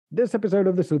This episode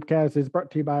of the SloopCast is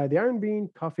brought to you by the Iron Bean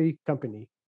Coffee Company.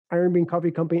 Iron Bean Coffee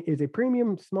Company is a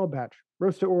premium small batch,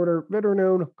 roast to order,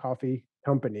 veteran-owned coffee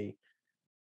company.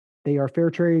 They are fair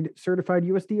trade, certified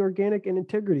USD organic, and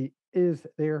integrity is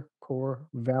their core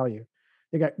value.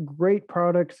 They got great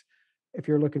products. If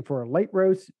you're looking for a light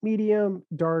roast, medium,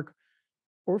 dark,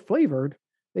 or flavored,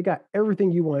 they got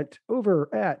everything you want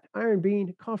over at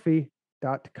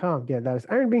ironbeancoffee.com. Yeah, that is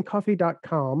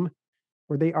ironbeancoffee.com,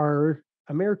 where they are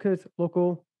America's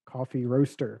local coffee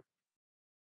roaster.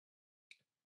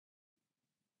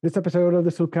 This episode of the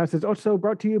SloopCast is also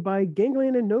brought to you by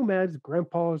Gangland and Nomad's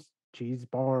Grandpa's Cheese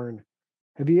Barn.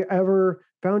 Have you ever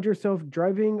found yourself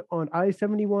driving on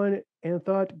I-71 and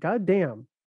thought, God damn,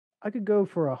 I could go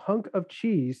for a hunk of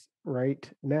cheese right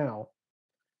now?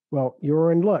 Well,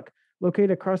 you're in luck.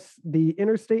 Located across the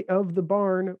interstate of the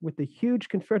barn with the huge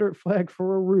Confederate flag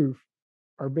for a roof,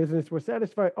 our business will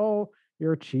satisfy all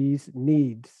your cheese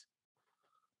needs.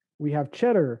 We have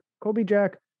cheddar, Colby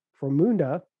Jack,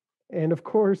 Formunda, and of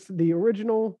course, the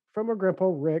original from our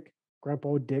Grandpa Rick,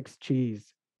 Grandpa Dick's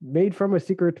cheese, made from a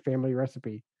secret family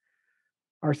recipe.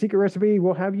 Our secret recipe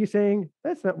will have you saying,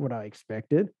 that's not what I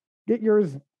expected. Get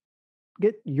yours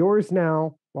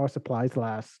now while supplies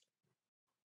last.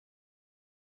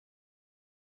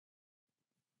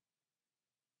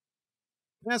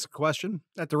 Can I ask a question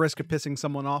at the risk of pissing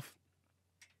someone off?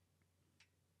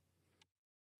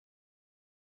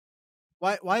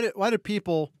 Why do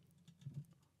people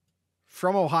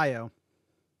from Ohio,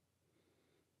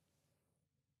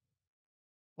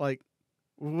 like,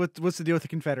 what's the deal with the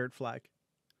Confederate flag?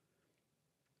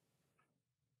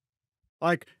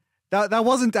 Like, that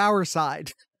wasn't our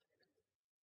side.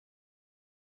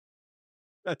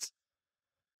 That's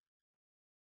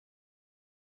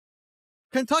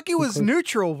Kentucky was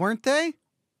neutral, weren't they?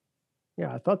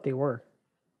 Yeah, I thought they were.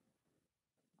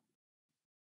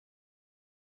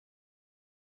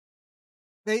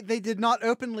 They did not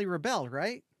openly rebel,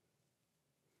 right?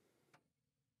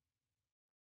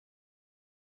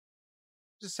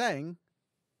 Just saying.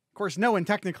 Of course, no one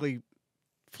technically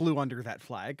flew under that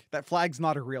flag. That flag's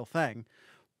not a real thing.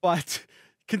 But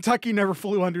Kentucky never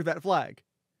flew under that flag.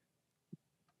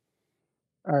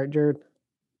 All right, Jared.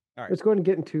 All right. Let's go ahead and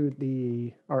get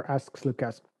into our Ask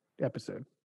Sloopcast episode.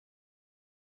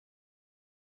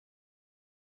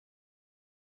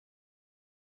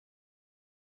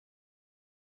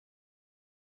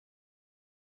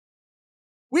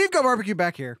 We've got barbecue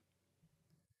back here.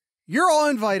 You're all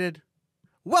invited.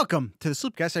 Welcome to the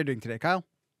SloopCast. How are you doing today, Kyle?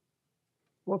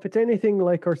 Well, if it's anything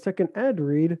like our second ad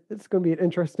read, it's going to be an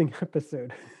interesting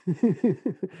episode.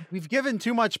 We've given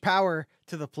too much power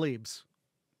to the plebes.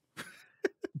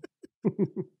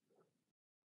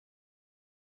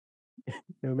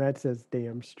 Nomad says,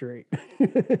 damn straight.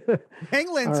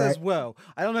 Hangland says, whoa.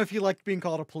 I don't know if you like being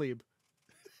called a plebe.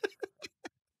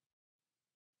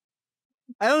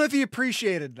 I don't know if he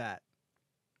appreciated that.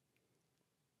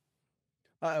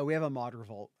 Uh-oh, we have a mod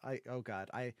revolt.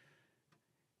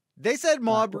 They said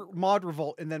mod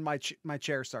revolt, and then my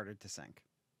chair started to sink.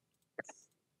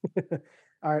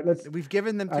 All right, we've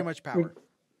given them too much power.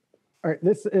 All right,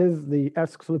 this is the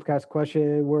Ask Sloopcast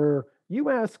question where you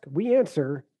ask, we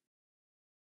answer.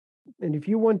 And if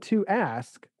you want to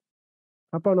ask,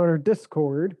 hop on our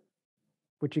Discord,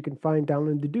 which you can find down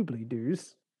in the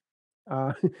doobly-doos.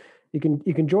 You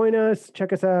can join us,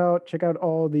 check us out, check out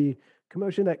all the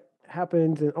commotion that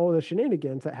happens and all the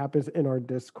shenanigans that happens in our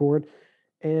Discord.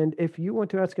 And if you want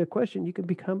to ask a question, you can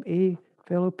become a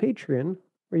fellow patron,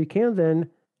 where you can then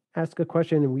ask a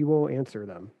question and we will answer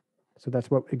them. So that's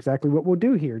exactly what we'll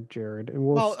do here, Jared. And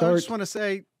we'll start. I just want to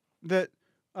say that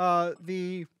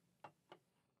the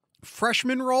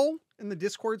freshman role in the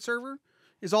Discord server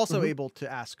is also able to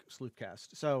ask SloopCast.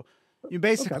 So you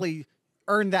basically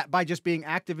earn that by just being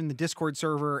active in the Discord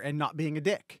server and not being a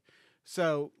dick.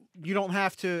 So you don't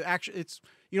have to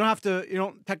you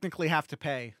don't technically have to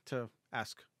pay to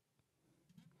ask.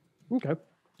 Okay.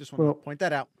 Just want to point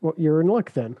that out. Well, you're in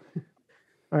luck then.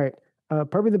 All right.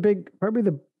 Probably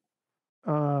the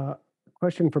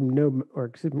question from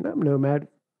not Nomad,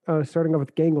 starting off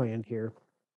with Gangland here.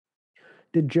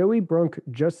 Did Joey Brunk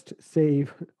just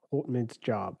save Holtman's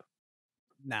job?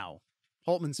 No.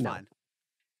 Holtman's fine.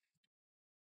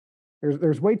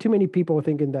 There's way too many people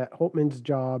thinking that Holtman's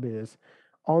job is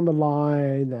on the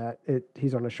line, that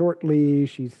he's on a short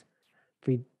leash. If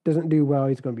he doesn't do well,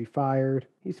 he's going to be fired.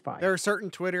 He's fired. There are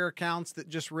certain Twitter accounts that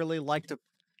just really like to...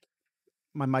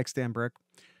 My mic stand broke.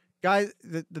 Guys,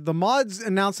 the mods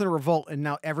announced a revolt, and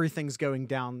now everything's going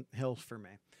downhill for me.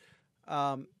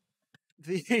 Let's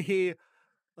see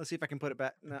if I can put it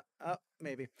back. No,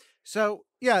 maybe. So,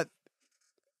 yeah,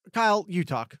 Kyle, you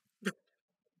talk.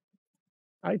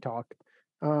 I talk.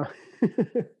 Uh,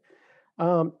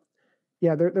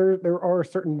 yeah, there are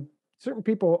certain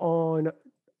people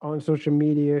on social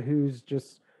media who's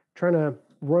just trying to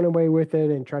run away with it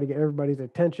and try to get everybody's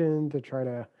attention to try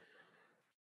to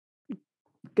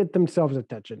get themselves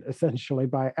attention, essentially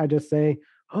by I just say,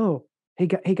 "Oh, hey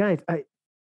guys,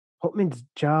 Holtman's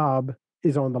job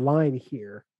is on the line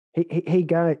here. Hey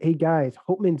guys,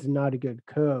 Holtman's not a good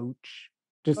coach.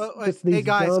 Just Hey these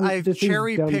guys, dumb, just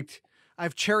these dumb."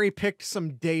 I've cherry picked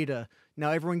some data.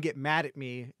 Now everyone get mad at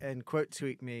me and quote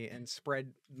tweet me and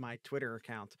spread my Twitter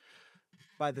account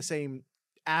by the same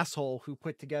asshole who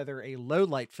put together a low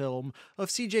light film of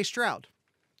CJ Stroud.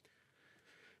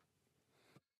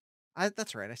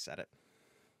 That's right, I said it.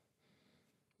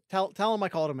 Tell him I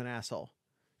called him an asshole.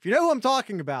 If you know who I'm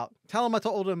talking about, tell him I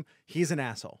told him he's an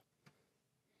asshole.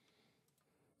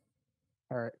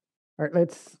 All right. All right,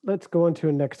 let's go on to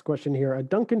a next question here.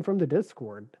 Duncan from the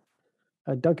Discord.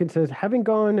 Duncan says, having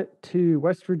gone to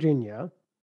West Virginia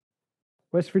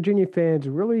fans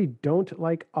really don't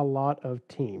like a lot of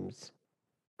teams.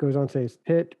 Goes on, says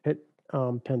Pitt,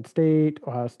 Penn State,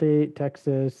 Ohio State,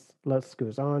 Texas, list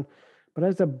goes on. But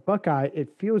as a Buckeye,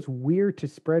 it feels weird to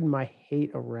spread my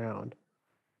hate around,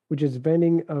 which is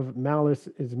venting of malice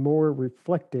is more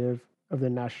reflective of the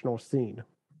national scene.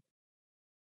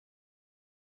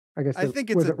 I think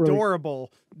it's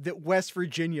adorable that West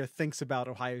Virginia thinks about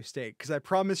Ohio State, because I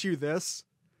promise you this,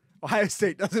 Ohio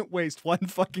State doesn't waste one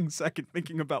fucking second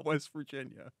thinking about West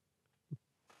Virginia.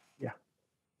 Yeah.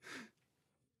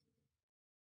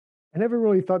 I never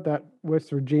really thought that West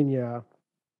Virginia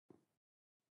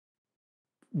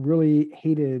really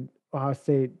hated Ohio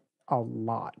State a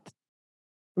lot.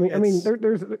 I mean,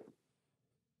 there's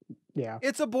yeah.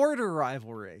 It's a border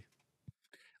rivalry.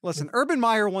 Listen, Urban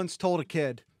Meyer once told a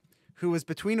kid who was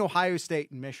between Ohio State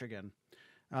and Michigan.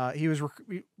 Urban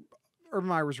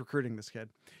Meyer was recruiting this kid.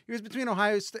 He was between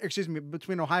Ohio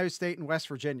State and West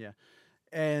Virginia.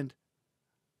 And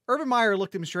Urban Meyer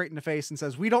looked him straight in the face and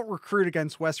says, "We don't recruit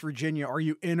against West Virginia. Are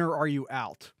you in or are you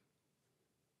out?"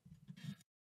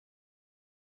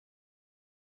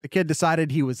 The kid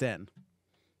decided he was in.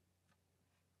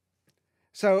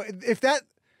 So if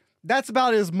that's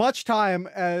about as much time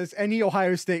as any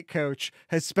Ohio State coach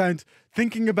has spent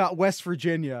thinking about West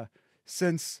Virginia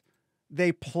since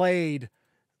they played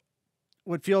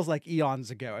what feels like eons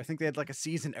ago. I think they had like a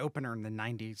season opener in the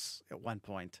 90s at one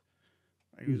point.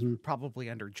 He was probably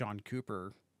under John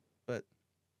Cooper, but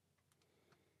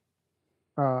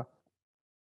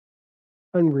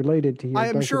unrelated to you.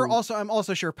 I'm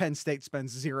also sure Penn State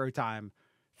spends zero time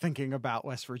thinking about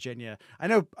West Virginia. I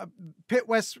know Pitt,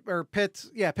 West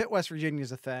Virginia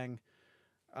is a thing.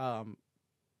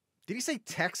 Did he say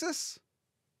Texas?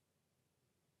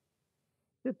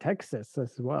 Yeah, Texas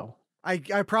as well. I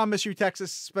promise you,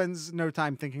 Texas spends no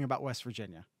time thinking about West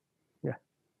Virginia. Yeah.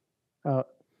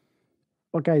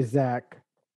 Buckeye Zach,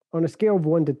 on a scale of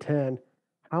 1 to 10,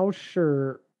 how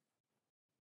sure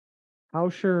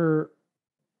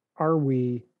are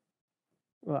we?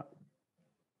 Well,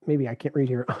 maybe I can't read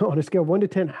here. On a scale of 1 to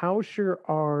 10, how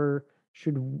sure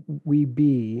should we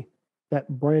be that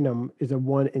Branham is a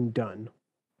one and done?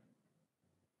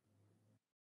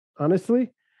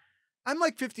 Honestly, I'm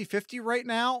like 50-50 right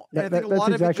now. And I think a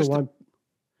lot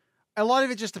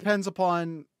of it just depends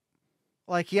upon,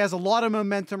 like, he has a lot of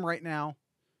momentum right now.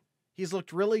 He's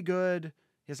looked really good.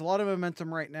 He has a lot of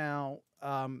momentum right now.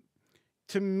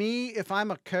 To me, if I'm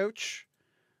a coach,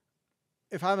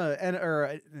 if I'm an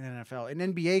NFL,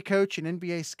 an NBA coach, an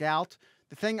NBA scout,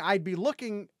 the thing I'd be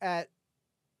looking at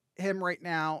him right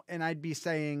now and I'd be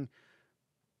saying,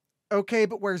 okay,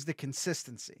 but where's the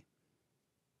consistency?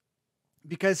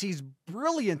 Because he's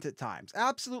brilliant at times,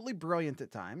 absolutely brilliant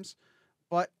at times,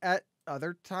 but at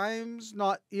other times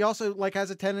not. He also like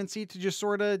has a tendency to just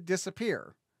sort of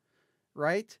disappear,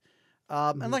 right?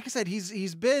 And like I said,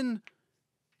 he's been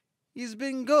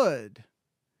good.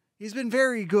 He's been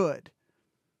very good.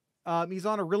 He's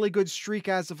on a really good streak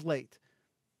as of late.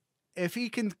 If he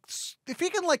can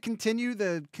like continue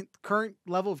the current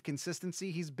level of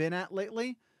consistency he's been at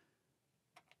lately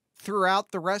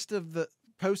throughout the rest of the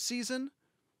postseason,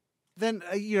 then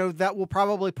that will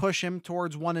probably push him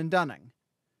towards one and doneing.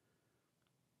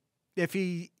 If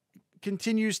he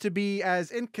continues to be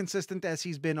as inconsistent as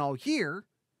he's been all year,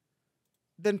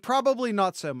 then probably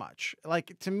not so much.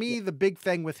 Like, to me, the big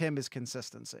thing with him is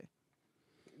consistency.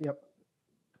 Yep.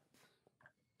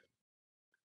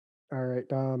 All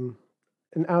right.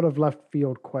 An out of left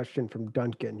field question from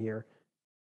Duncan here.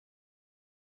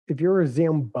 If you're a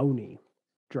Zamboni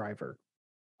driver,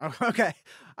 Oh, okay.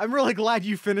 I'm really glad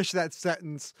you finished that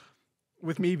sentence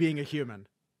with me being a human.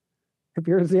 If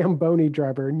you're a Zamboni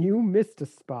driver and you missed a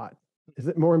spot, is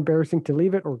it more embarrassing to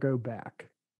leave it or go back?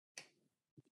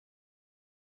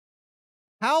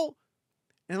 How,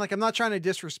 and like, I'm not trying to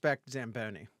disrespect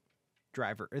Zamboni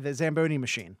driver or the Zamboni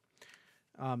machine.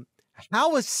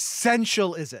 How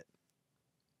essential is it?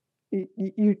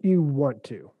 You want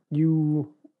to.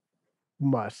 You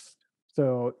must.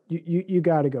 So you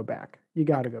got to go back. You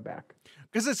got to go back.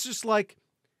 Because it's just like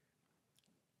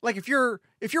if you're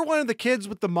one of the kids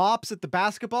with the mops at the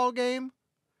basketball game,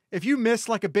 if you miss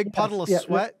like a big puddle of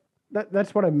sweat.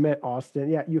 That's what I meant, Austin.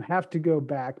 Yeah, you have to go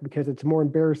back because it's more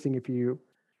embarrassing if you.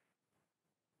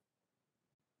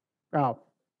 Oh,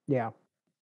 yeah.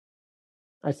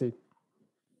 I see.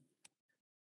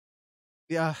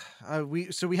 Yeah,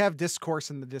 we have discourse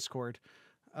in the Discord.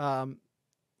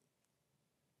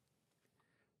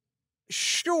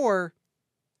 Sure.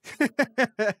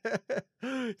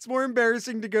 It's more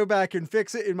embarrassing to go back and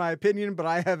fix it, in my opinion, but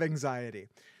I have anxiety.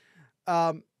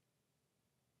 All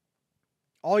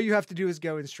you have to do is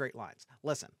go in straight lines.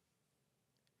 Listen,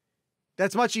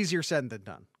 that's much easier said than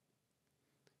done.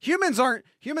 Humans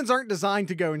aren't designed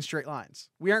to go in straight lines.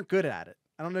 We aren't good at it.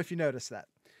 I don't know if you noticed that.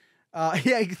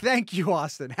 Yeah, thank you,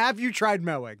 Austin. Have you tried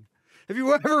mowing? Have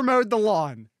you ever mowed the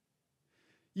lawn?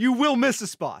 You will miss a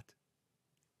spot.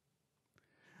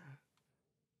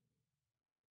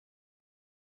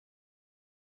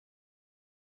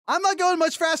 I'm not going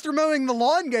much faster mowing the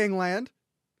lawn, gangland.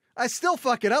 I still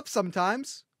fuck it up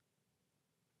sometimes.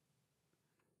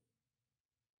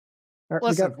 All right,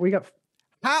 listen, we got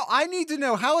how I need to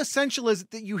know how essential is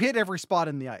it that you hit every spot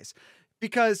in the ice?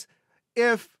 Because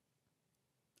if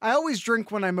I always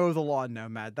drink when I mow the lawn,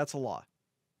 Nomad, that's a law.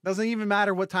 Doesn't even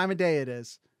matter what time of day it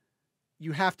is.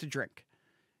 You have to drink.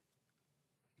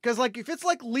 Because like if it's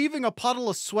like leaving a puddle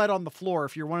of sweat on the floor,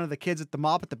 if you're one of the kids at the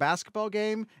mop at the basketball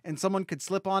game and someone could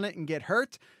slip on it and get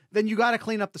hurt, then you got to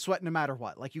clean up the sweat no matter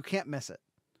what. Like you can't miss it.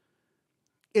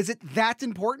 Is it that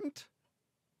important?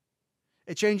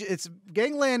 It changes. It's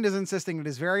Gangland is insisting it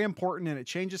is very important and it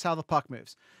changes how the puck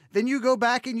moves. Then you go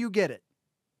back and you get it.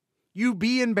 You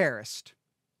be embarrassed.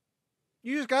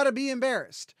 You just got to be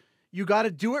embarrassed. You got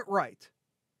to do it right.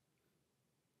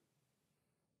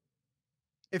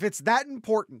 If it's that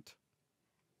important.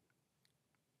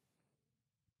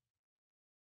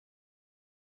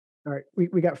 All right.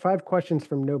 We got 5 questions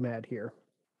from Nomad here.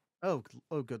 Oh,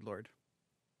 good Lord.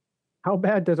 How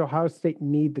bad does Ohio State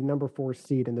need the number 4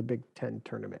 seed in the Big Ten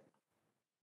tournament?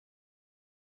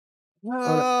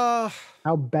 How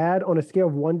bad on a scale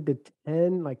of 1 to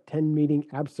 10, like 10 meaning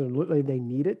absolutely they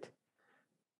need it?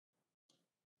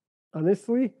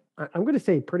 Honestly, I'm going to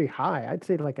say pretty high. I'd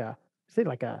say like a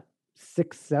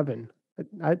 6, 7.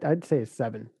 I'd say a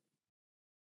 7.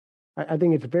 I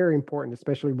think it's very important,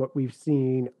 especially what we've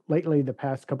seen lately the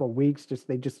past couple of weeks.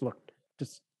 They just looked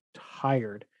just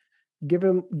tired. Give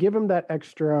them that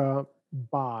extra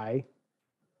bye,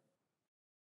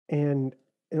 and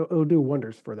it'll do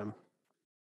wonders for them.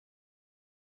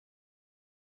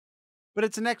 But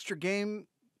it's an extra game,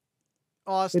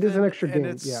 Austin. It is an extra game,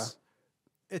 it's yeah.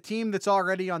 A team that's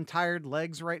already on tired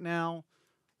legs right now.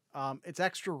 It's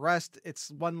extra rest.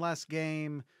 It's one less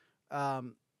game.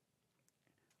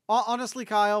 Honestly,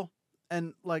 Kyle,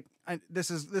 and like this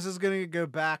is going to go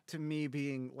back to me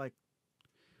being like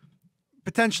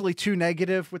potentially too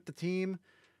negative with the team.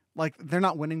 Like they're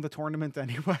not winning the tournament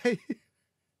anyway.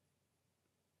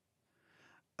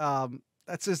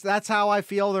 That's how I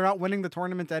feel. They're not winning the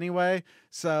tournament anyway.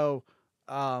 So,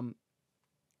 no,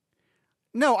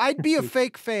 I'd be a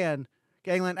fake fan,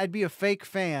 Gangland. I'd be a fake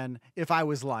fan if I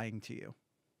was lying to you.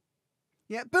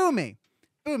 Yeah, boo me.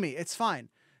 It's fine.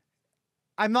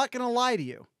 I'm not going to lie to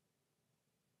you.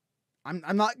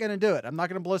 I'm not going to do it. I'm not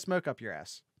going to blow smoke up your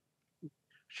ass.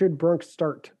 Should Brunk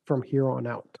start from here on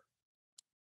out?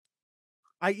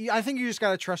 I think you just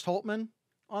got to trust Holtman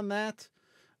on that.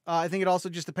 I think it also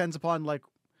just depends upon like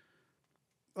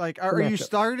are you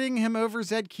starting him over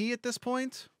Zed Key at this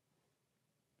point?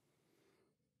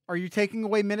 Are you taking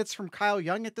away minutes from Kyle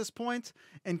Young at this point?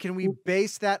 And can we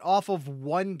base that off of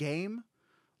one game?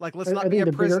 Like, let's not be a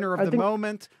prisoner of the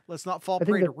moment. Let's not fall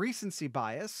prey to recency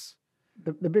bias.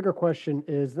 The bigger question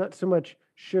is not so much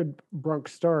should Brunk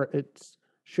start, it's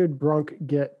should Brunk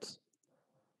get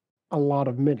a lot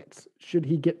of minutes? Should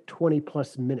he get 20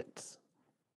 plus minutes?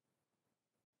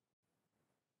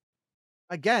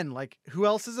 Again, like who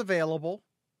else is available?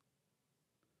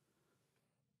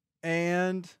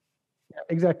 And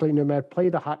exactly, Nomad, play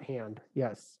the hot hand.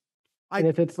 Yes. And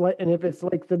if it's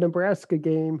like the Nebraska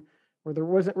game where there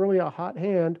wasn't really a hot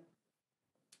hand,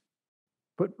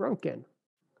 put Brunk in.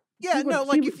 Yeah,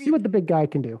 See what the big guy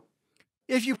can do.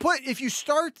 If you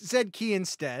start Zed Key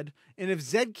instead, and if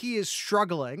Zed Key is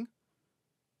struggling,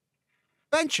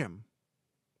 bench him.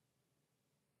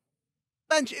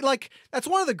 Like, that's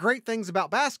one of the great things about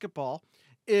basketball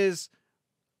is,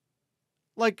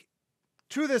 like,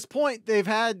 to this point, they've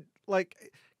had, like,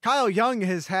 Kyle Young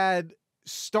has had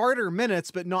starter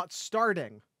minutes, but not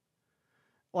starting.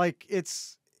 Like,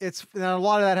 it's and a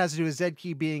lot of that has to do with Zed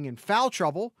Key being in foul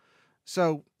trouble.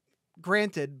 So,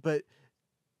 granted, but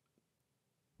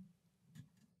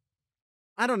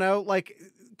I don't know, like,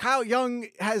 Kyle Young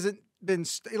hasn't been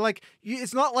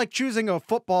it's not like choosing a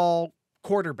football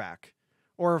quarterback,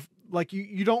 or like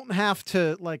you don't have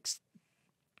to like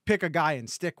pick a guy and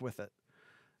stick with it.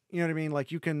 You know what I mean?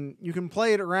 Like, you can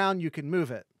play it around, you can move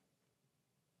it.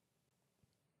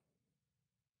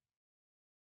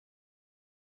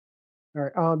 All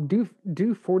right.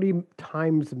 Do 40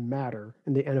 times matter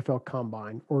in the NFL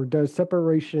Combine, or does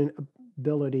separation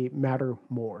ability matter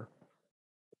more?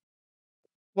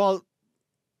 Well,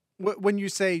 when you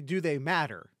say do they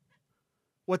matter,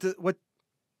 what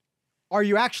are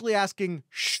you actually asking?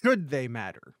 Should they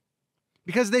matter?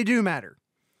 Because they do matter.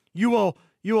 You will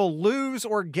lose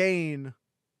or gain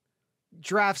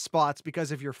draft spots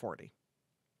because of your 40.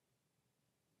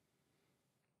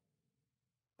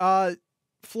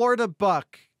 Florida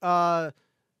Buck.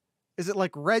 Is it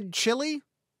like Red Chili?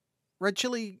 Red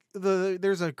Chili.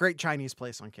 There's a great Chinese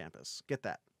place on campus. Get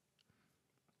that.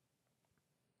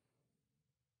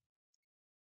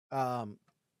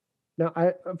 Now,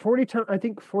 I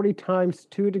think 40 times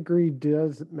to a degree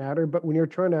does matter, but when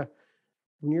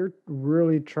you're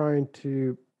really trying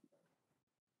to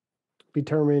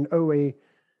determine, the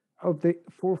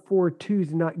 4.42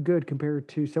 is not good compared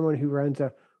to someone who runs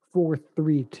a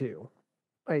 4.32.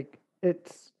 Like,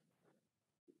 it's,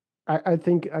 I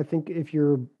think if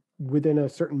you're within a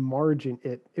certain margin,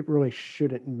 it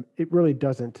really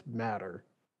doesn't matter.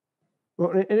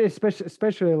 Well, and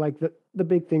especially like the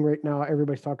big thing right now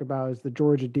everybody's talking about is the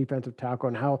Georgia defensive tackle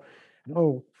and how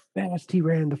fast he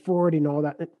ran the 40 and all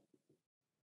that.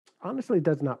 Honestly, it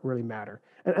does not really matter.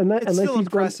 It's unless still he's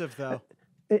impressive, though.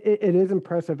 It is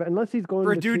impressive unless he's going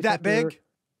for a dude that big.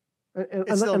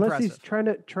 Unless he's trying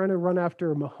to run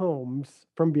after Mahomes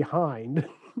from behind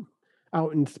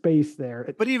out in space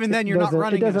there. But even then, you're not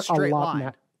running in a straight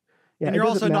line. And you're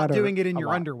also not doing it in your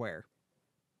underwear.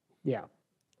 Yeah.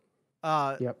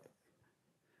 Yep.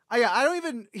 I don't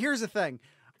even. Here's the thing.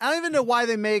 I don't even know why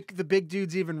they make the big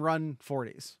dudes even run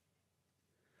 40s.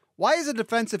 Why is a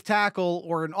defensive tackle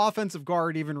or an offensive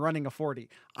guard even running a 40?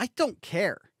 I don't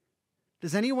care.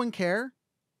 Does anyone care?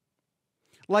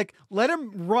 Like, let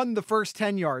him run the first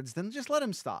 10 yards, then just let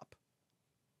him stop.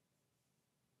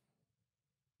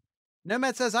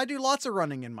 Nomad says, I do lots of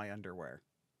running in my underwear.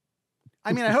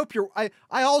 I mean,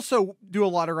 I also do a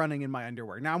lot of running in my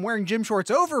underwear. Now, I'm wearing gym shorts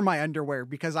over my underwear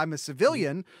because I'm a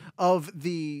civilian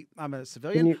I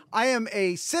am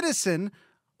a citizen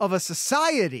of a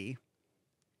society.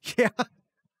 Yeah.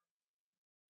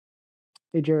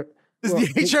 Hey, Jared. Does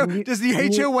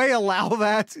the HOA allow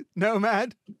that,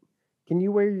 Nomad? Can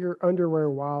you wear your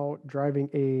underwear while driving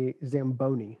a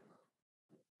Zamboni?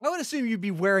 I would assume you'd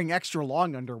be wearing extra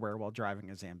long underwear while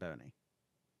driving a Zamboni.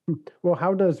 Well,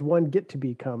 how does one get to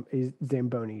become a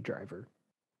Zamboni driver?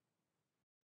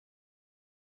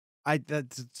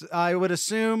 I would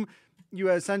assume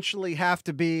you essentially have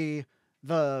to be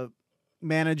the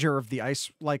manager of the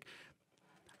ice. Like,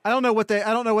 I don't know what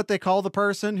they call the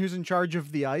person who's in charge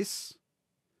of the ice.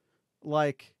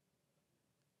 Like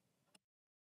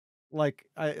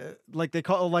they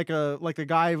call like the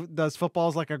guy who does football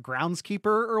is like a groundskeeper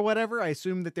or whatever. I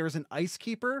assume that there's an ice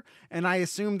keeper, and I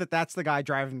assume that that's the guy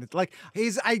driving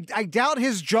I doubt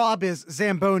his job is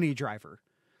Zamboni driver.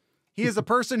 He is the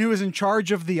person who is in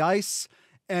charge of the ice,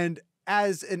 and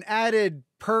as an added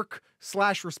perk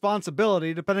 /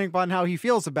 responsibility, depending upon how he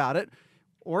feels about it,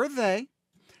 or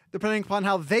depending upon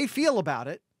how they feel about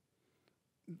it,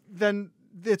 then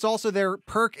it's also their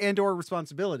perk and or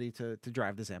responsibility to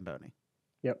drive the Zamboni.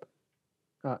 Yep.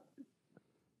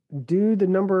 Do the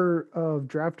number of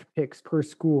draft picks per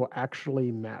school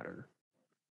actually matter?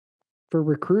 For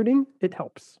recruiting, it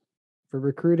helps.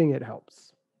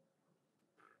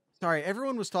 Sorry,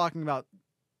 everyone was talking about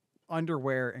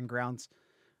underwear and grounds,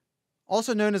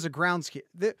 also known as a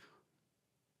groundskeeper.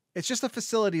 It's just a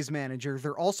facilities manager.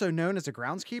 They're also known as a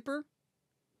groundskeeper.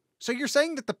 So you're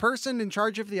saying that the person in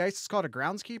charge of the ice is called a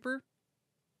groundskeeper?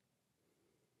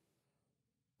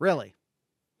 Really?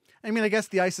 I mean, I guess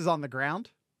the ice is on the ground.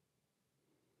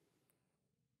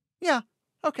 Yeah.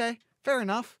 Okay. Fair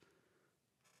enough,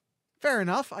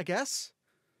 I guess.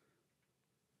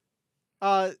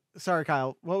 Sorry,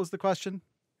 Kyle. What was the question?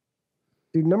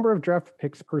 Do number of draft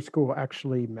picks per school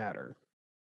actually matter?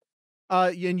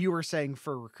 And you were saying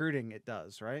for recruiting, it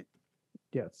does, right?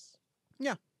 Yes.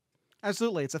 Yeah,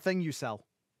 absolutely. It's a thing you sell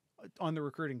on the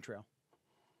recruiting trail.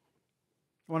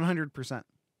 100%.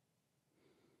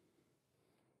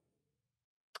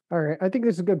 All right. I think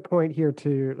this is a good point here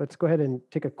to let's go ahead and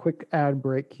take a quick ad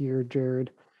break here,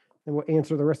 Jared, and we'll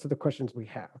answer the rest of the questions we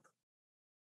have.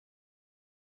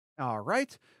 All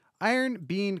right. Iron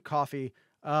Bean Coffee.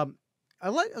 I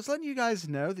was letting you guys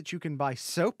know that you can buy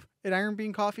soap at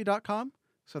ironbeancoffee.com.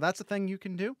 So that's a thing you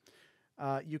can do.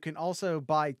 You can also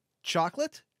buy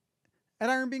chocolate at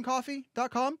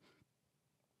ironbeancoffee.com.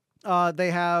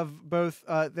 They have both,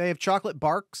 they have chocolate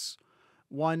barks.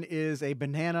 One is a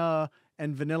banana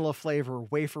and vanilla flavor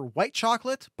wafer white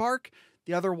chocolate bark.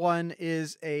 The other one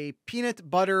is a peanut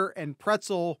butter and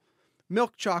pretzel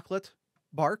milk chocolate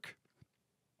bark.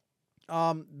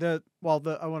 The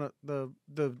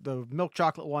milk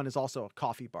chocolate one is also a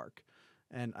coffee bark,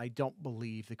 and I don't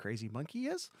believe the Crazy Monkey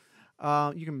is.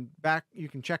 You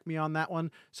can check me on that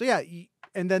one. So yeah,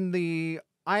 and then the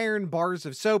iron bars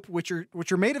of soap, which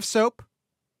are made of soap.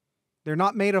 They're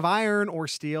not made of iron or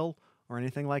steel or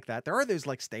anything like that. There are those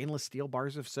like stainless steel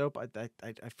bars of soap. I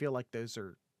feel like those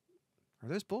are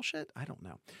those bullshit? I don't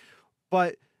know.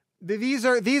 But these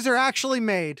are actually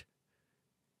made.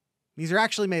 These are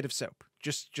actually made of soap.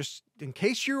 Just in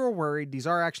case you were worried, these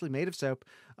are actually made of soap.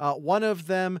 One of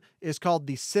them is called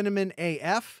the Cinnamon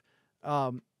AF.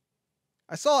 I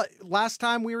saw it last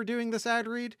time we were doing this ad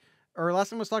read, or last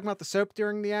time I was talking about the soap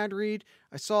during the ad read.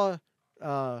 I saw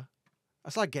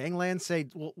Gangland say,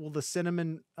 will the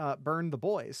cinnamon burn the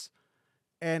boys?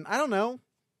 And I don't know.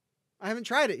 I haven't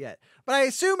tried it yet. But I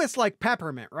assume it's like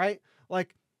peppermint, right?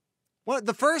 Like,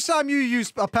 the first time you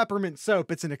use a peppermint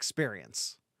soap, it's an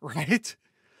experience, right?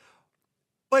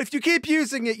 But if you keep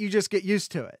using it, you just get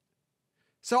used to it.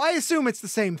 So I assume it's the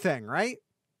same thing, right?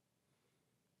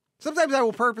 Sometimes I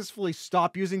will purposefully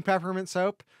stop using peppermint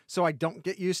soap so I don't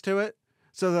get used to it,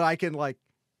 so that I can like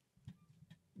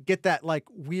get that like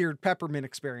weird peppermint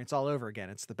experience all over again.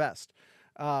 It's the best.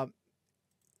 So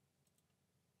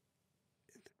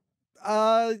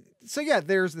yeah,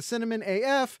 there's the Cinnamon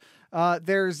AF.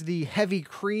 There's the Heavy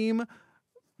Cream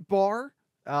bar.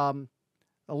 A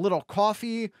little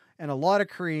coffee and a lot of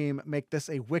cream make this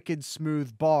a wicked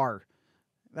smooth bar.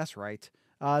 That's right.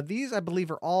 These I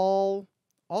believe are all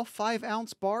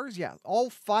 5-ounce bars. Yeah, all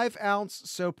 5-ounce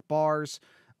soap bars.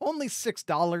 Only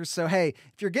 $6. So hey,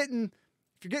 if you're getting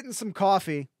some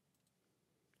coffee,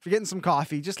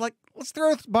 just like let's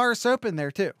throw a bar of soap in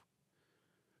there too.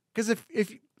 Because if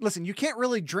listen, you can't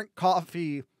really drink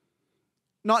coffee,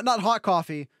 not hot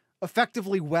coffee,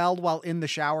 effectively well while in the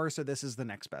shower. So this is the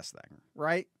next best thing,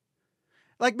 right?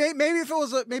 Like maybe if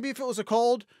it was a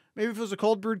cold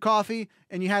brewed coffee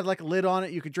and you had like a lid on it,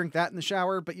 you could drink that in the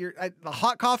shower. But the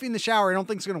hot coffee in the shower, I don't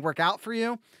think it's going to work out for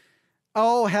you.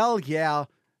 Oh hell yeah.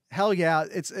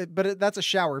 But that's a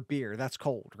shower beer. That's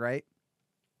cold, right?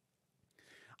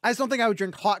 I just don't think I would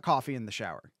drink hot coffee in the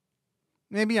shower.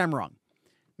 Maybe I'm wrong.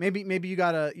 Maybe you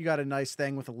got a nice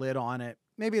thing with a lid on it.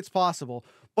 Maybe it's possible.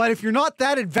 But if you're not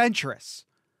that adventurous,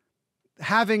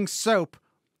 having soap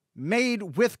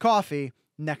made with coffee,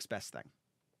 next best thing.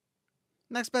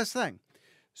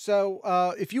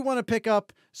 So if you want to pick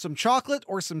up some chocolate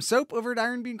or some soap over at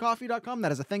ironbeancoffee.com,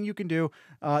 that is a thing you can do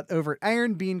over at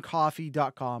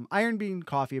ironbeancoffee.com. Iron Bean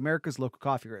Coffee, America's local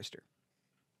coffee roaster.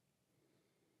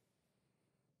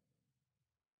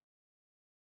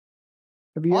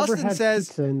 Have you Austin ever had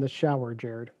pizza in the shower,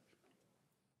 Jared?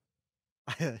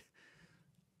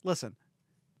 Listen,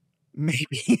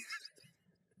 maybe.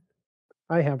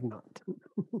 I have not.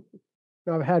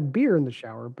 I've had beer in the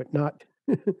shower, but not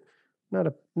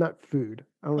food.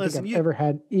 I don't think I've ever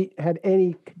had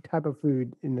any type of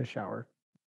food in the shower.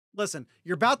 Listen,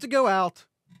 you're about to go out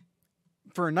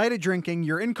for a night of drinking.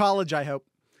 You're in college, I hope,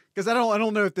 because I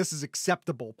don't know if this is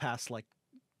acceptable past like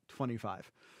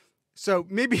 25. So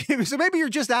maybe you're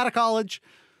just out of college.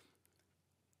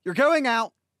 You're going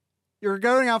out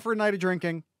for a night of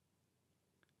drinking,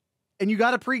 and you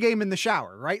got a pregame in the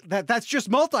shower, right? That's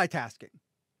just multitasking.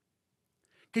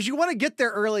 Because you want to get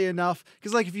there early enough.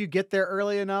 Because like if you get there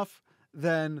early enough,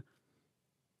 then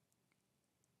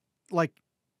like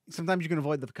sometimes you can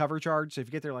avoid the cover charge. So if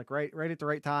you get there like right at the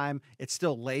right time, it's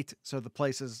still late. So the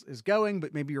place is going,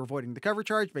 but maybe you're avoiding the cover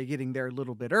charge by getting there a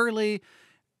little bit early.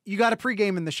 You got a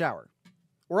pregame in the shower.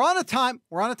 We're on a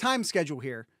time schedule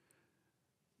here.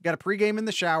 You got a pregame in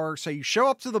the shower. So you show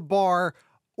up to the bar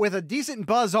with a decent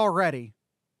buzz already.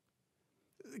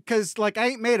 Cause like I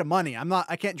ain't made of money.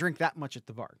 I can't drink that much at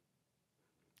the bar.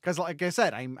 Because like I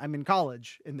said, I'm in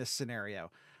college in this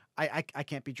scenario. I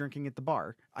can't be drinking at the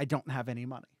bar. I don't have any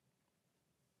money.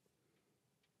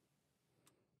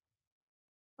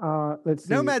 Let's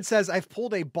see. Nomad says, I've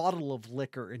pulled a bottle of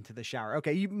liquor into the shower.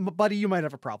 Okay, buddy, you might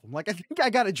have a problem. Like, I think I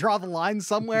got to draw the line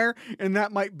somewhere, and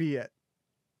that might be it.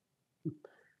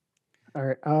 All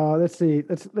right. Let's see.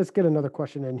 Let's get another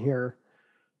question in here.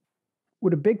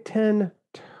 Would a Big Ten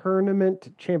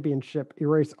tournament championship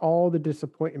erase all the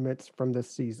disappointments from this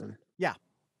season? Yeah.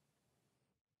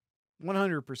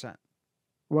 100%.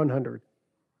 100.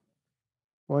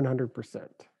 100%.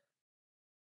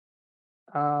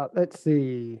 Let's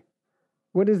see.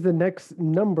 What is the next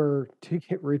number to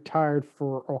get retired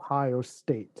for Ohio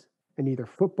State in either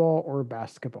football or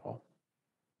basketball?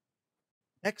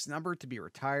 Next number to be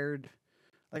retired.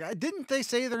 Like, didn't they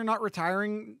say they're not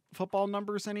retiring football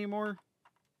numbers anymore?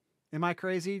 Am I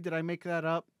crazy? Did I make that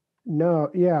up? No,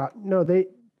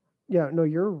 no,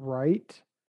 you're right.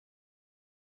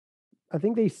 I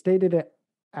think they stated it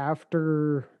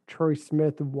after Troy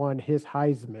Smith won his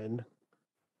Heisman,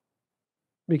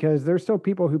 because there's still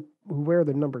people who wear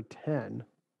the number 10.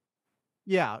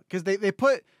 Yeah, because they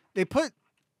put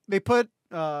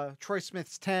Troy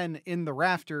Smith's 10 in the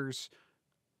rafters.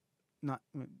 Not,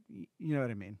 you know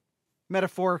what I mean?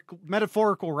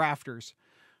 Metaphorical rafters.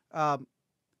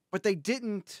 But they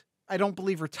didn't, I don't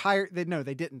believe, retire. They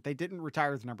didn't. They didn't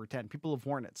retire the number 10. People have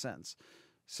worn it since.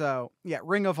 So yeah,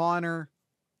 Ring of Honor.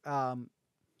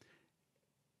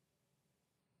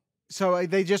 So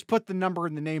they just put the number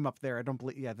and the name up there. I don't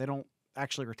believe, they don't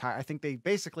actually retire. I think they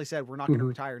basically said, we're not going to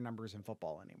retire numbers in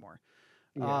football anymore.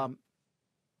 Yeah.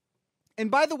 And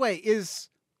by the way, is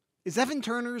Evan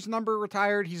Turner's number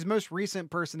retired? He's the most recent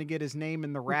person to get his name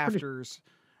in the rafters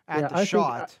at the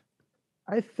shot.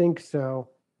 I think so.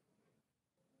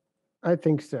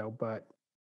 But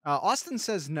Austin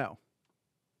says no.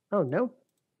 Oh, no?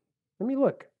 Let me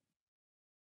look.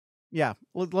 Yeah,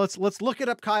 let's look it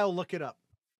up, Kyle. Look it up.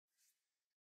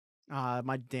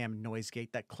 My damn noise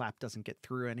gate. That clap doesn't get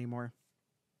through anymore.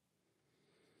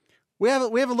 We have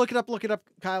a look it up,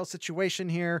 Kyle situation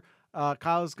here.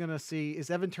 Kyle's gonna see, is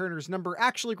Evan Turner's number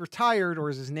actually retired, or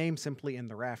is his name simply in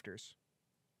the rafters?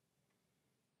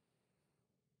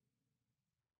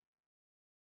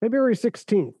 February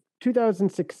 16th,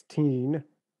 2016,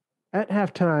 at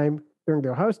halftime during the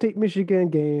Ohio State Michigan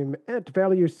game at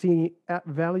Value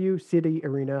City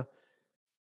Arena,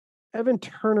 Evan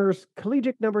Turner's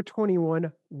collegiate number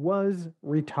 21 was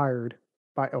retired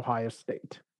by Ohio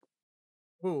State.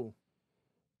 Ooh.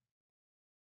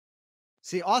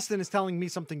 See, Austin is telling me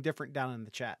something different down in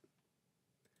the chat.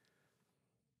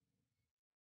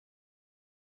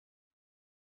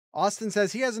 Austin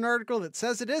says he has an article that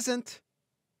says it isn't.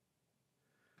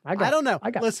 I don't know.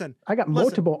 I got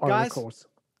multiple articles.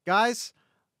 Guys,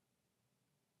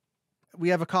 we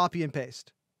have a copy and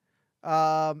paste.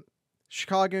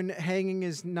 Chicago hanging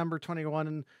his number 21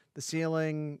 in the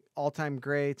ceiling, all-time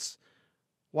greats.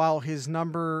 While his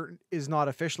number is not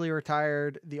officially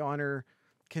retired, the honor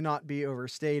cannot be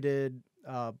overstated.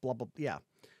 Blah, blah, yeah.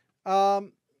 I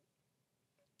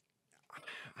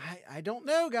don't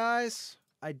know, guys.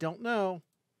 I don't know.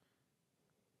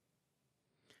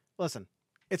 Listen,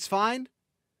 it's fine.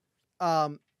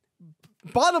 Guys,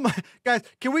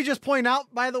 can we just point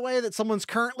out, by the way, that someone's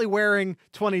currently wearing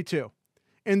 22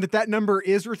 and that number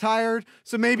is retired?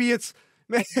 So maybe it's,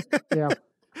 yeah,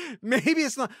 maybe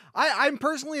it's not. I'm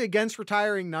personally against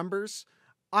retiring numbers.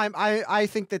 I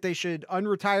think that they should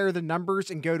unretire the numbers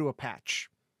and go to a patch.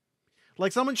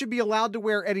 Like, someone should be allowed to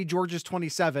wear Eddie George's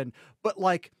 27, but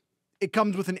like it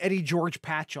comes with an Eddie George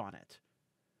patch on it.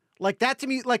 Like, that to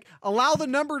me, like, allow the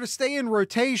number to stay in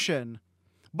rotation,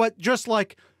 but just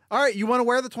like, all right, you want to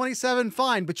wear the 27,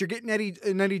 fine, but you're getting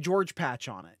an Eddie George patch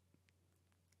on it.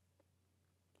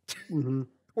 Mm-hmm.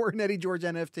 Or an Eddie George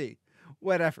NFT,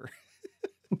 whatever.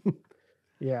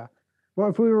 Yeah. Well,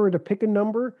 if we were to pick a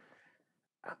number,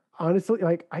 honestly,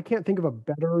 like, I can't think of a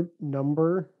better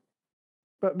number,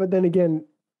 but then again,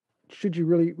 should you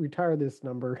really retire this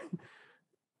number?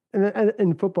 And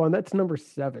in football, and that's number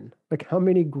 7. Like, how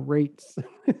many greats?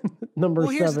 Number 7.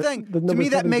 Well, here's the thing. To me,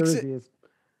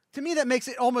 that makes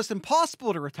it almost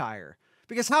impossible to retire,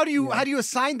 because how do you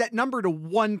assign that number to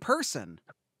one person?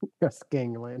 Yes,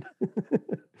 gangland.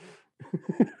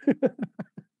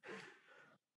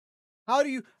 How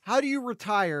do you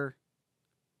retire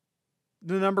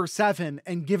the number 7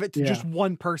 and give it to just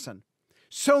one person?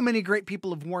 So many great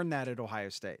people have worn that at Ohio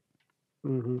State.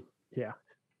 Mm-hmm. Yeah.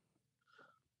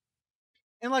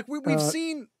 And like we've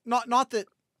seen, not that,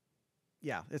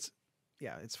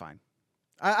 it's fine.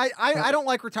 I don't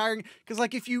like retiring, because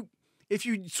like if you if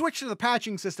you switch to the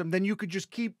patching system, then you could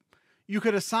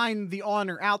assign the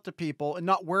honor out to people and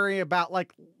not worry about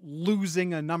like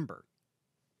losing a number.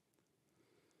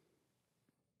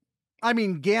 I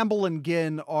mean, Gamble and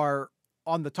Gin are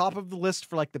on the top of the list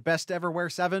for like the best to ever wear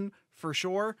 7 for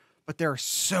sure, but there are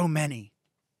so many.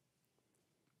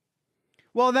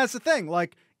 Well, that's the thing.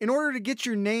 Like, in order to get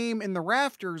your name in the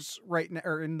rafters right now,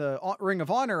 or in the Ring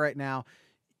of Honor right now,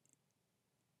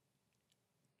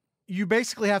 you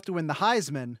basically have to win the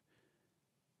Heisman.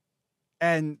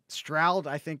 And Stroud,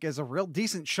 I think, is a real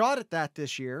decent shot at that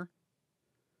this year.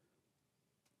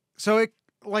 So,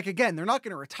 again, they're not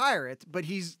going to retire it, but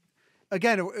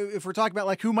again, if we're talking about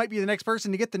like who might be the next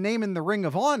person to get the name in the Ring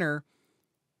of Honor,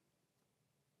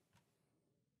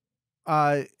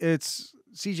 it's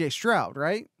CJ Stroud,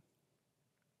 right?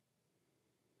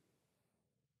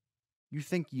 You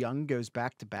think Young goes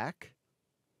back to back?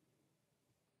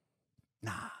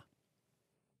 Nah.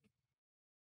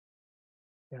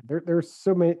 Yeah, there's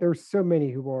so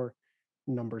many who are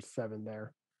number 7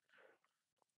 there.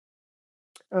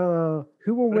 Who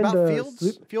will What win about the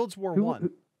Fields? Fields wore 1.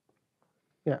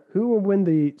 Who will win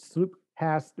the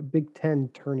SloopCast Big Ten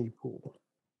tourney pool?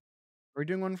 Are we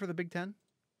doing one for the Big Ten?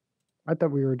 I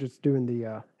thought we were just doing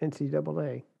the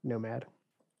NCAA Nomad.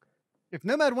 If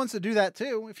Nomad wants to do that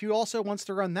too, if he also wants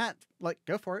to run that, like,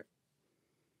 go for it.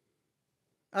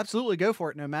 Absolutely go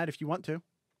for it, Nomad, if you want to.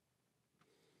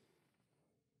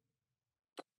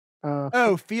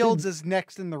 Fields is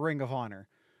next in the Ring of Honor.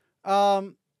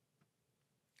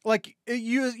 Like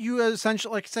you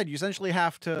essentially, like I said, you essentially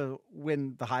have to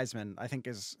win the Heisman, I think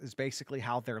is basically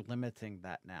how they're limiting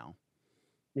that now.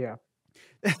 Yeah.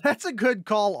 That's a good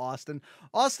call, Austin.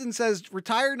 Austin says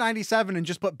retire 97 and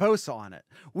just put Bosa on it.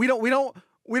 We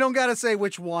don't got to say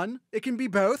which one. It can be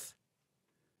both.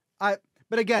 But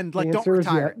again, like, don't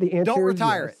retire it. Don't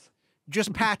retire it.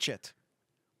 Just patch it.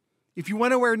 If you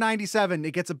want to wear 97,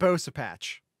 it gets a Bosa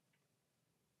patch.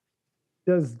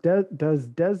 Does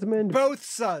Desmond both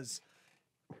sus?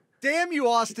 Damn you,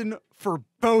 Austin, for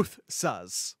both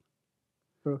sus.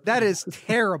 That is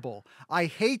terrible. I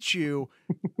hate you.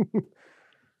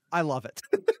 I love it.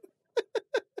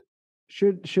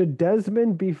 Should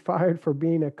Desmond be fired for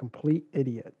being a complete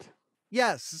idiot?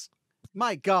 Yes.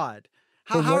 My God.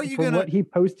 How are you going to... what he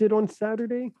posted on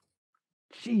Saturday?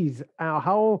 Jeez,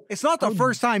 how... It's not the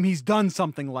first time he's done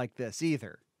something like this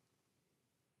either.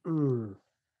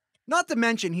 Not to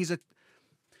mention he's a...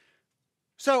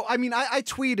 So, I mean, I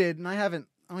tweeted, and I don't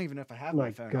even know if I have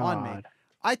my phone on me.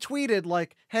 I tweeted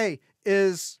like, hey,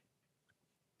 is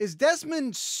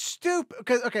Desmond stupid?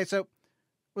 Okay, so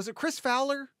was it Chris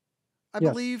Fowler? I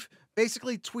believe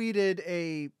basically tweeted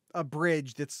a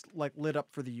bridge that's like lit up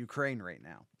for the Ukraine right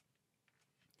now.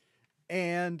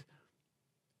 And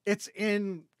it's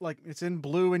in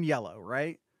blue and yellow,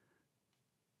 right?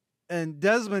 And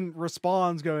Desmond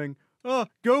responds going, "Oh,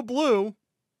 go blue."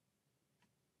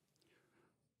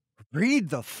 Read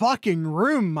the fucking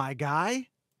room, my guy.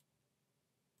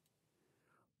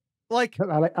 Like,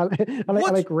 I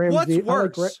like Ramsey.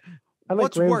 What's worse? I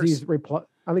like Ramsey's reply.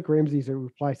 I like Ramsey's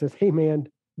reply says, "Hey man,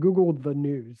 Google the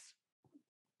news."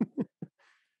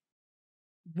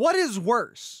 What is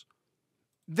worse?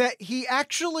 That he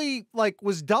actually like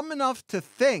was dumb enough to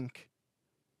think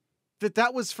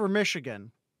that was for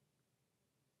Michigan,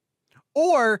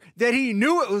 or that he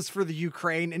knew it was for the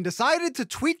Ukraine and decided to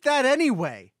tweet that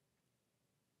anyway.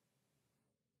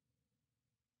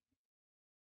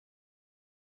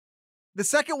 The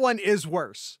second one is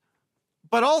worse,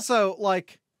 but also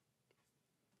like,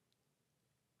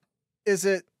 is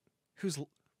it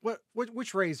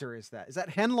which razor is that? Is that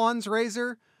Henlon's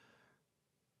razor?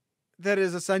 That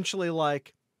is essentially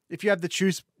like, if you have to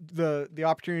choose the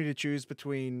opportunity to choose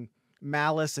between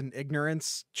malice and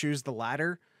ignorance, choose the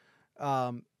latter.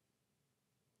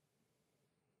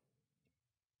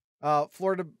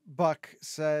 Florida Buck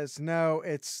says, no,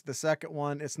 it's the second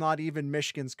one. It's not even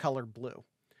Michigan's color blue.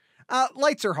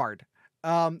 Lights are hard.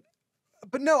 But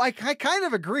no, I kind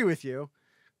of agree with you.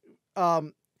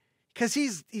 Cause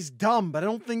he's dumb, but I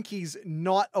don't think he's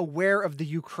not aware of the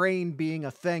Ukraine being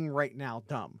a thing right now.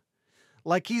 Dumb.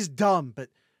 Like, he's dumb, but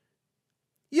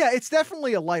yeah, it's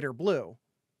definitely a lighter blue.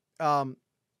 Is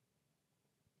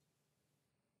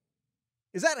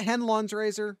that Henlon's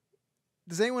razor?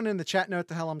 Does anyone in the chat know what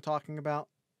the hell I'm talking about?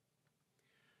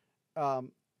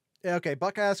 Okay,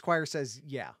 Buckeye Esquire says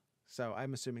yeah. So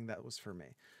I'm assuming that was for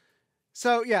me.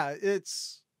 So yeah,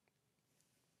 it's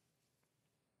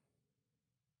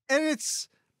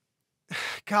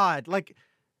God, like,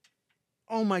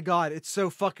 oh my God, it's so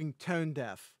fucking tone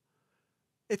deaf.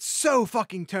 It's so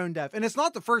fucking tone deaf. And it's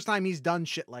not the first time he's done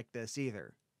shit like this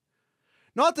either.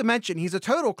 Not to mention, he's a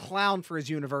total clown for his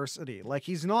university. Like,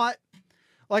 he's not,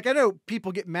 like, I know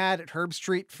people get mad at Herb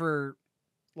Street for,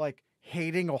 like,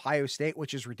 hating Ohio State,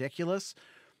 which is ridiculous.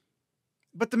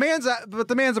 But the man's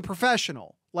a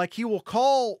professional. Like, he will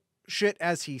call shit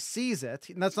as he sees it.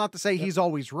 And that's not to say he's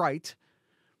always right.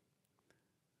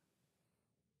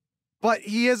 But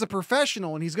he is a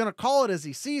professional, and he's going to call it as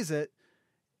he sees it.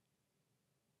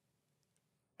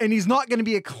 And he's not going to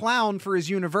be a clown for his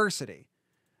university,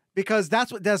 because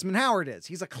that's what Desmond Howard is.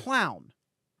 He's a clown.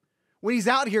 When he's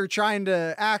out here trying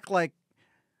to act like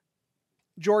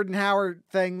Jordan Howard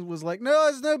thing was like, no,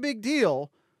 it's no big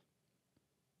deal.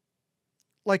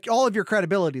 Like, all of your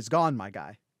credibility is gone, my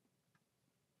guy.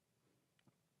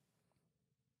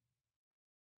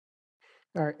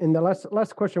 All right, and the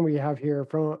last question we have here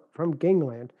from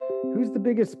Gangland: who's the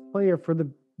biggest player for the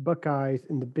Buckeyes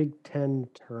in the Big Ten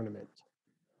tournament?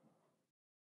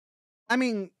 I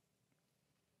mean,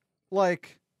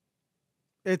 like,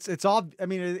 it's all. I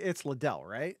mean, it's Liddell,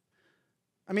 right?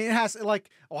 I mean, it has, like,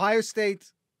 Ohio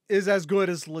State is as good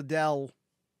as Liddell.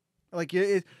 Like,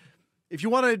 if you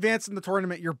want to advance in the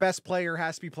tournament, your best player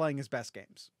has to be playing his best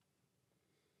games.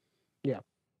 Yeah.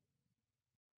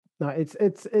 No,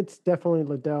 it's definitely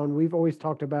Liddell, and we've always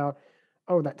talked about,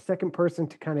 that second person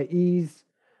to kind of ease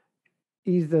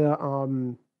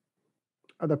the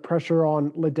pressure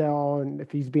on Liddell, and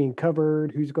if he's being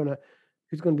covered, who's gonna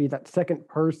be that second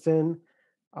person.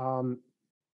 Yeah,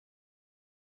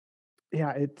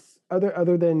 it's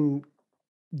other than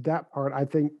that part, I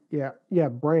think,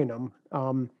 Branham.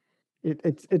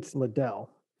 It's Liddell.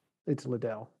 It's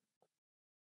Liddell.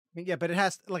 Yeah, but it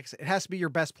has, like I said, it has to be your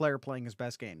best player playing his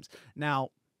best games. Now,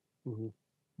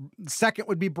 second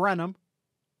would be Brenham,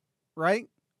 right?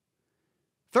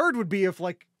 Third would be if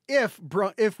we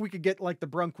could get like the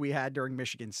Brunk we had during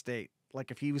Michigan State,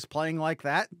 like if he was playing like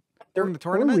that during the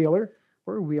tournament.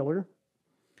 Or Wheeler.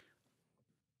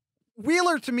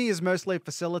 Wheeler to me is mostly a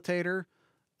facilitator,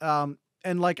 and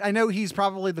like, I know he's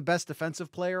probably the best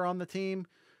defensive player on the team.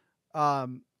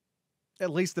 At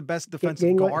least the best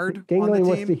defensive guard on the team.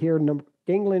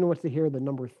 Gangland wants to hear the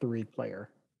number 3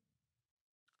 player.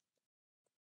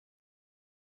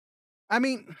 I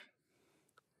mean,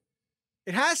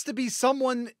 it has to be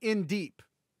someone in deep,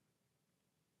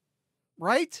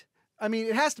 right? I mean,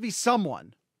 it has to be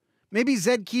someone. Maybe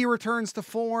Zed Key returns to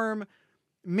form.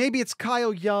 Maybe it's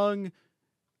Kyle Young,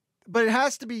 but it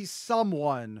has to be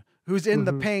someone who's in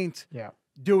the paint,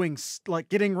 doing, like,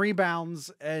 getting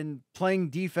rebounds and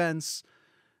playing defense.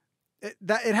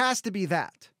 It has to be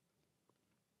that.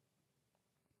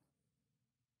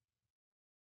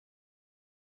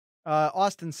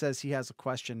 Austin says he has a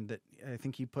question that I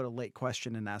think he put a late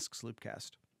question in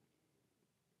AskSloopCast.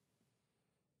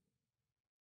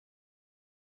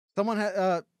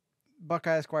 Someone,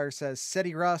 Buckeye Esquire says,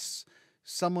 Cedi Russ,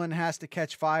 someone has to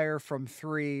catch fire from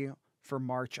 3 for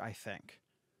March, I think.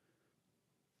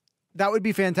 That would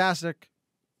be fantastic.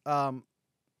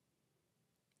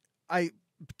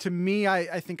 To me,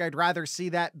 I think I'd rather see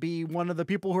that be one of the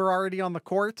people who are already on the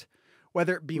court,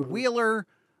 whether it be Wheeler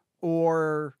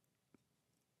or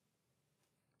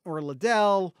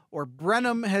Liddell or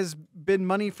Brenham has been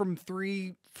money from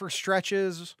 3 for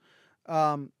stretches.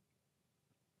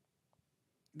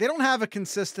 They don't have a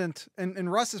consistent,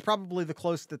 and Russ is probably the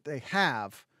closest that they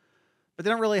have, but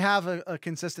they don't really have a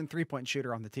consistent 3-point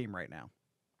shooter on the team right now.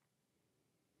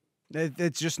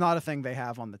 It's just not a thing they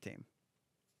have on the team.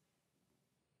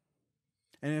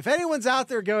 And if anyone's out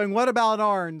there going, what about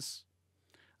Arns?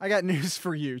 I got news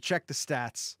for you. Check the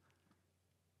stats.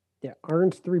 Yeah,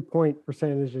 Arns' 3-point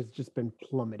percentage has just been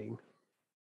plummeting.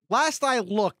 Last I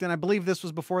looked, and I believe this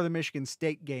was before the Michigan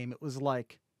State game, it was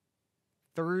like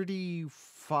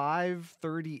 35,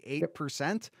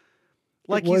 38%.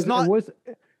 Like, he's not.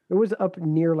 It was up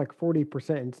near like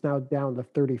 40%. It's now down to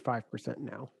 35%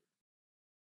 now.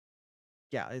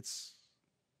 Yeah, it's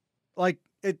like,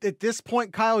 at this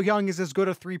point, Kyle Young is as good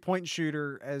a 3-point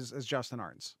shooter as Justin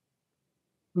Arns.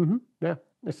 Yeah,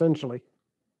 essentially.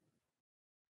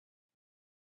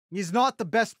 He's not the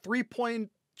best 3-point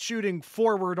shooting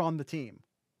forward on the team.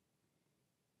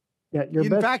 Yeah,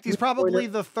 in fact, he's probably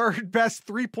the 3rd best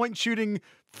 3-point shooting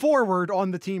forward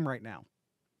on the team right now.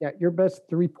 Yeah, your best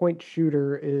 3-point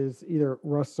shooter is either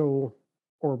Russell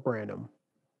or Branham.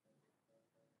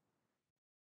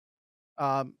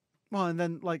 Well, and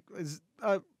then, like,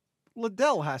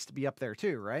 Liddell has to be up there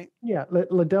too, right? Yeah,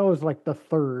 Liddell is like the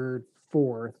 3rd,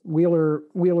 4th. Wheeler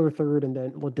 3rd, and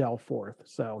then Liddell 4th.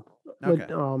 So okay.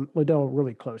 Liddell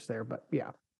really close there, but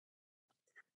yeah.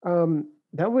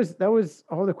 That was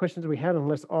all the questions we had,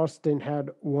 unless Austin had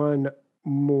one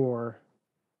more.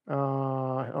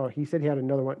 Oh, he said he had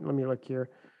another one. Let me look here.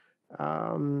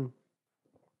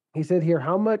 He said here,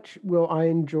 how much will I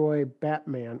enjoy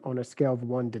Batman on a scale of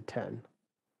 1 to 10?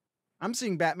 I'm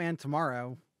seeing Batman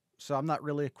tomorrow, so I'm not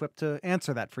really equipped to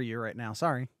answer that for you right now.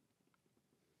 Sorry.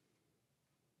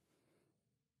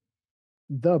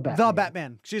 The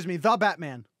Batman. Excuse me, The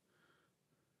Batman.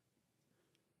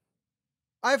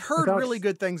 I've heard really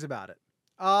good things about it.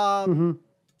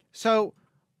 So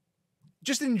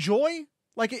just enjoy.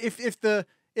 Like if the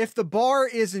bar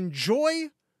is enjoy,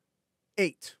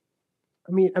 8.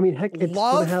 I mean, heck, it's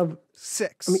going to have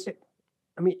 6.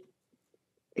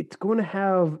 It's going to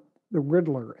have the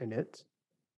Riddler in it.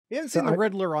 We haven't seen the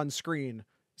Riddler on screen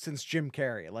since Jim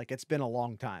Carrey. Like, it's been a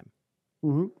long time.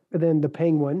 And then the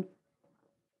Penguin.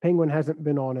 Penguin hasn't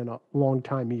been on in a long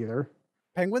time either.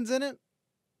 Penguin's in it?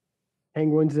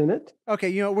 Penguin's in it.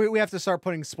 Okay, we have to start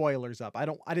putting spoilers up. I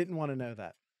didn't want to know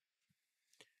that.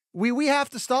 We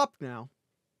have to stop now.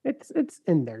 It's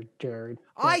in there, Jared.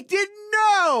 I didn't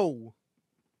know.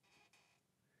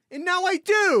 And now I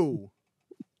do.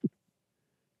 You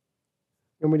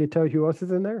want me to tell you who else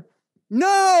is in there?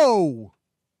 No.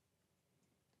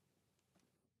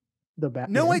 The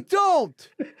Batman. No, I don't.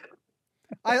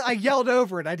 I yelled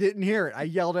over it. I didn't hear it. I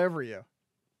yelled over you.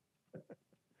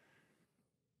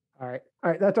 All right.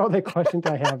 That's all the questions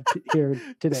I have here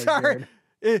today. Sorry.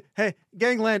 Hey,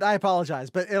 Gangland, I apologize,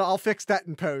 but I'll fix that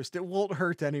in post. It won't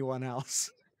hurt anyone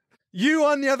else. You,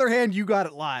 on the other hand, you got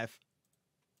it live.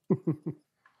 All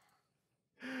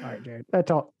right, Jared.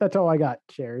 That's all I got,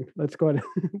 Sharon. Let's go ahead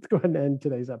and end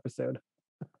today's episode.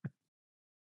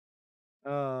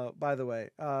 By the way,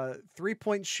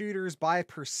 3-point shooters by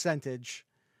percentage.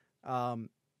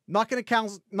 Not gonna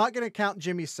count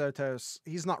Jimmy Sotos.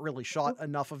 He's not really shot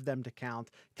enough of them to count.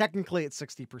 Technically, it's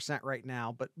 60% right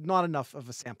now, but not enough of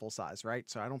a sample size, right?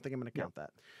 So I don't think I'm gonna count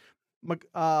that.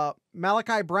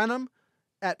 Malachi Brenham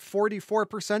at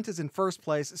 44% is in first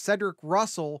place. Cedric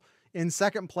Russell in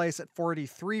second place at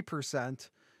 43%.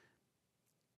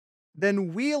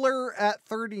 Then Wheeler at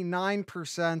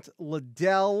 39%,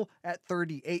 Liddell at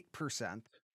 38%,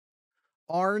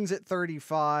 Arns at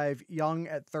 35%, Young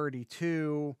at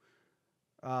 32%,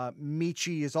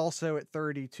 Michi is also at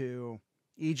 32%,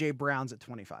 EJ Brown's at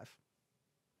 25%.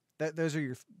 Those are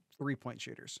your 3-point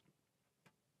shooters.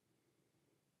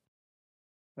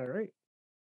 All right.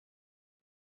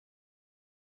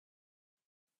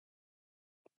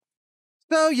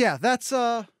 So yeah, that's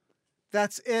it.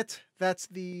 That's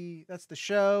the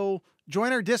show.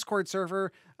 Join our Discord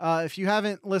server. If you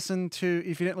didn't listen to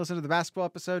the basketball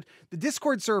episode, the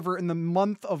Discord server in the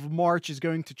month of March is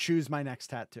going to choose my next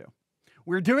tattoo.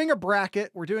 We're doing a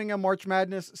bracket. We're doing a March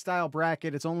Madness style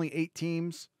bracket. It's only 8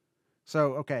 teams.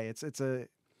 So, okay. It's an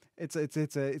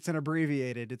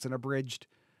abbreviated, it's an abridged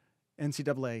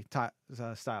NCAA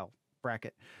style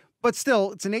bracket. But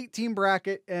still, it's an 8-team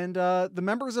bracket, and the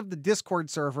members of the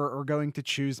Discord server are going to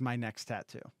choose my next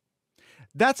tattoo.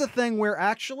 That's a thing we're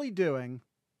actually doing.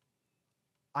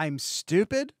 I'm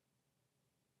stupid,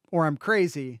 or I'm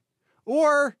crazy,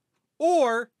 or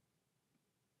I'm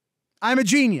a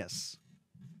genius.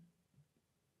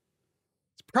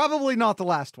 It's probably not the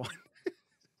last one.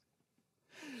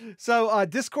 So,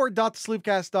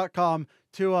 discord.sloopcast.com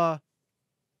to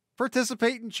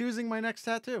participate in choosing my next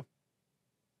tattoo.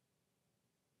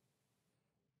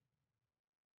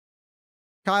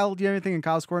 Kyle, do you have anything in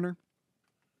Kyle's corner?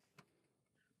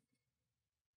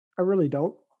 I really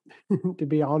don't, to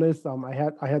be honest. I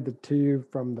had the 2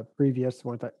 from the previous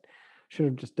one that should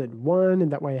have just did 1,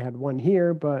 and that way I had 1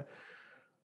 here. But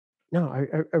no, I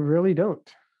really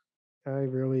don't. I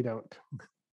really don't.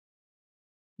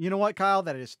 You know what, Kyle?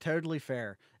 That is totally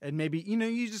fair, and maybe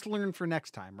you just learn for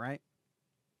next time, right?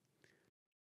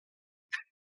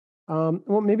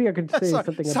 Well, maybe I could say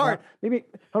something about maybe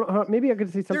I could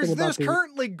say something there's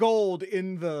currently gold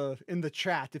in the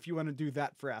chat if you want to do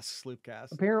that for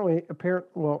AskSloopCast.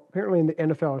 Apparently in the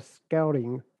NFL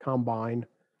scouting combine,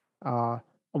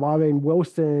 Olave and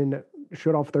Wilson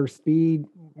showed off their speed.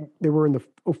 They were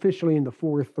officially in the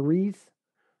 4.3s.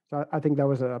 So I think that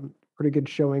was a pretty good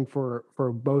showing for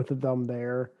both of them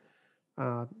there.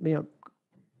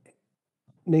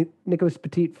 Nicholas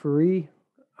Petit-Frere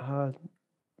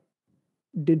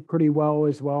did pretty well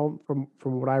as well from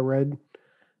what I read.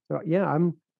 So yeah,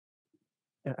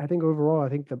 I think overall, I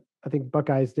think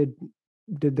Buckeyes did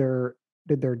their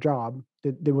job,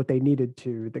 did what they needed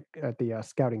to at the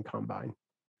scouting combine.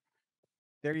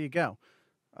 There you go.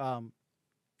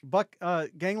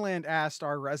 Gangland asked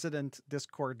our resident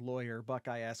Discord lawyer,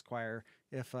 Buckeye Esquire,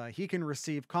 if he can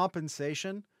receive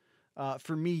compensation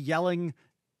for me yelling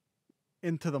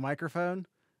into the microphone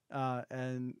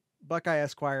And Buckeye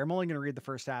Esquire, I'm only going to read the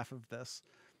first half of this,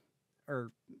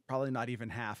 or probably not even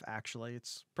half, actually.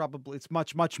 It's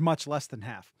much, much, much less than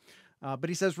half. But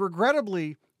he says,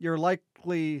 regrettably, you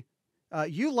likely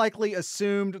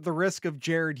assumed the risk of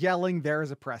Jared yelling. There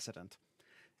is a precedent.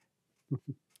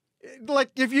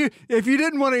 Like if you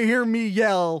didn't want to hear me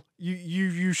yell,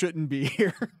 you shouldn't be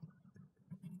here.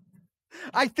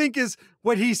 I think is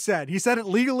what he said. He said it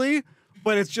legally,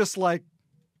 but it's just like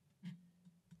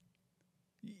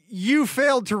you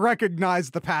failed to recognize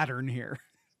the pattern here.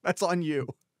 That's on you.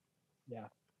 Yeah.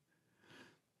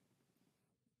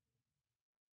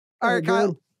 All right,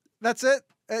 Kyle. That's it.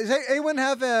 Does anyone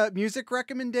have a music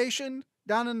recommendation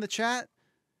down in the chat?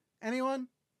 Anyone?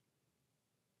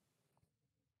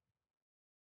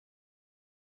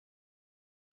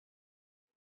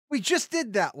 We just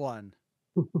did that one.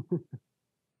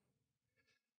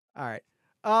 All right.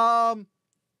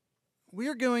 We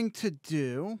are going to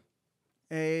do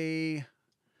I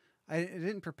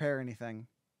didn't prepare anything.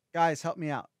 Guys, help me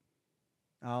out.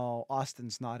 Oh,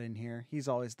 Austin's not in here. He's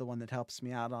always the one that helps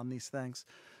me out on these things.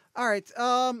 All right.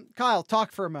 Kyle,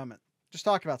 talk for a moment. Just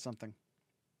talk about something.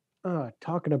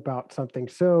 Talking about something.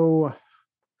 So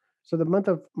the month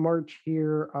of March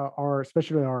here,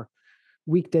 especially our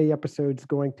weekday episodes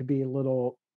going to be a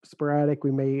little sporadic.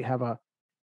 We may have a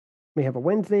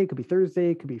Wednesday, it could be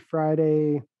Thursday, it could be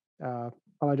Friday.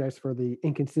 Apologize for the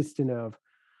inconsistent of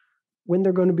when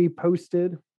they're going to be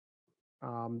posted.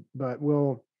 But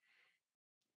we'll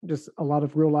just a lot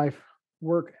of real life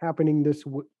work happening this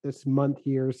month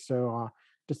here. So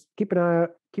just keep an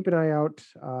eye out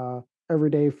every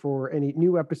day for any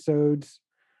new episodes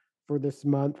for this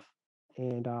month,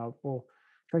 and we'll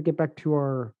try to get back to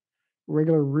our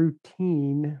regular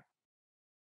routine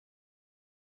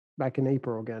back in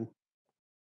April again.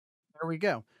 There we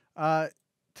go.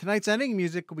 Tonight's ending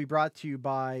music will be brought to you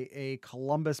by a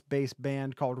Columbus-based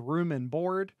band called Room and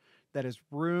Board. That is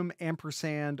Room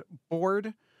ampersand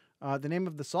Board. The name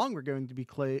of the song we're going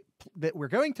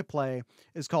to play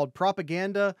is called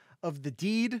Propaganda of the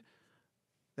Deed.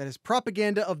 That is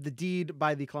Propaganda of the Deed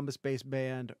by the Columbus-based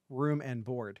band Room and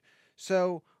Board.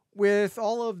 So with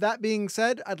all of that being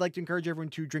said, I'd like to encourage everyone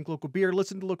to drink local beer,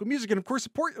 listen to local music, and of course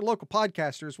support your local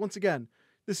podcasters. Once again,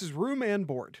 this is Room and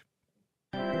Board.